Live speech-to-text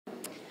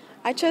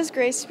I chose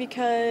Grace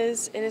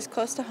because it is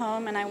close to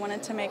home and I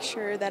wanted to make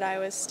sure that I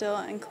was still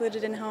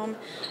included in home.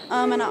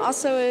 And I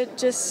also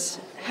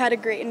just had a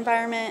great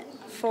environment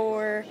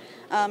for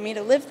me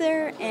to live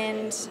there,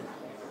 and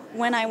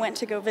when I went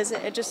to go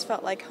visit, it just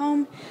felt like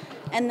home.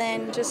 And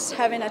then just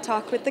having a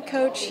talk with the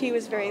coach, he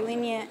was very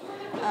lenient,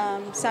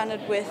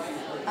 sounded with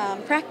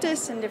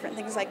practice and different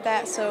things like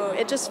that, so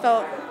it just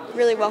felt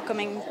really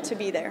welcoming to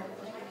be there.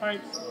 All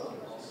right.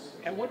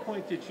 At what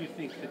point did you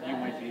think that you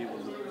might be able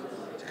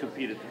to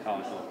compete at the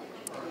college level?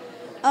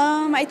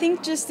 I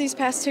think just these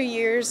past 2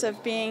 years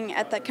of being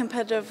at that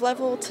competitive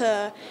level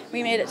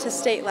we made it to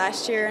state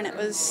last year, and it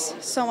was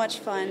so much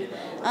fun.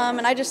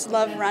 And I just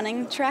love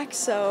running track,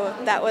 so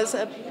that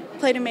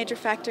played a major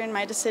factor in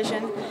my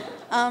decision.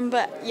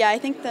 But yeah, I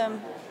think the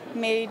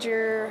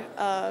major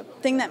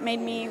thing that made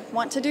me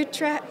want to do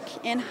track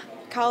in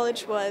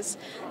college was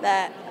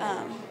that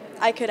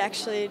I could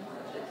actually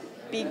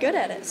be good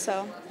at it.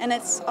 And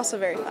it's also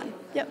very fun.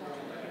 Yep.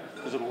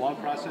 Was it a long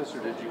process, or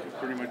did you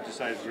pretty much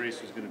decide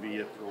Grace was going to be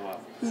it for a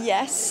while?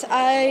 Yes,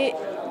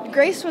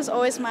 Grace was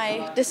always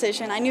my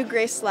decision. I knew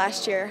Grace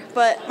last year,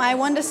 but my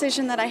one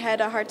decision that I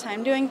had a hard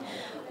time doing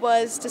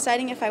was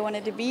deciding if I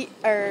wanted to beat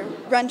or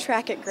run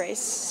track at Grace.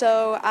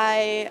 So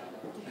I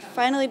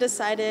finally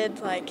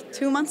decided like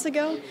 2 months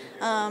ago.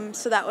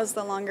 So that was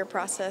the longer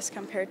process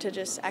compared to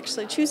just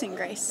actually choosing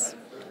Grace.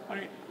 All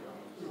right.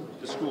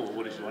 The school,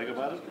 what did you like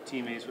about it? The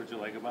teammates, what did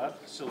you like about it?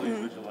 The facilities,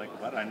 what did you like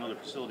about it? I know the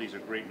facilities are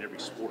great in every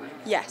sport.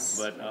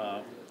 Yes. But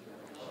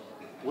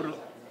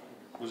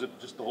was it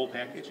just the whole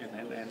package,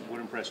 and what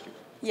impressed you?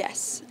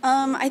 Yes.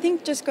 I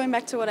think just going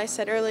back to what I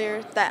said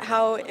earlier, that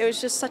how it was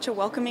just such a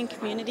welcoming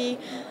community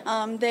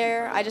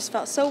there. I just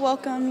felt so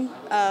welcome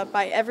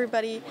by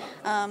everybody.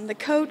 The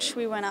coach,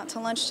 we went out to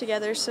lunch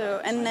together,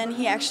 and then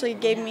he actually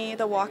gave me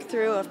the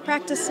walkthrough of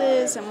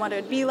practices and what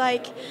it would be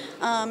like,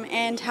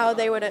 and how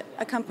they would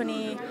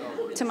accompany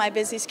to my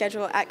busy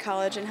schedule at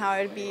college, and how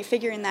I would be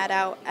figuring that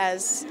out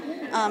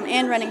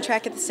and running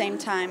track at the same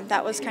time.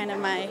 That was kind of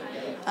my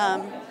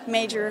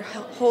major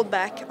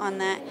holdback on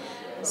that.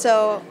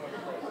 So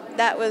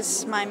that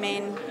was my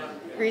main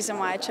reason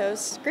why I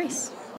chose Grace.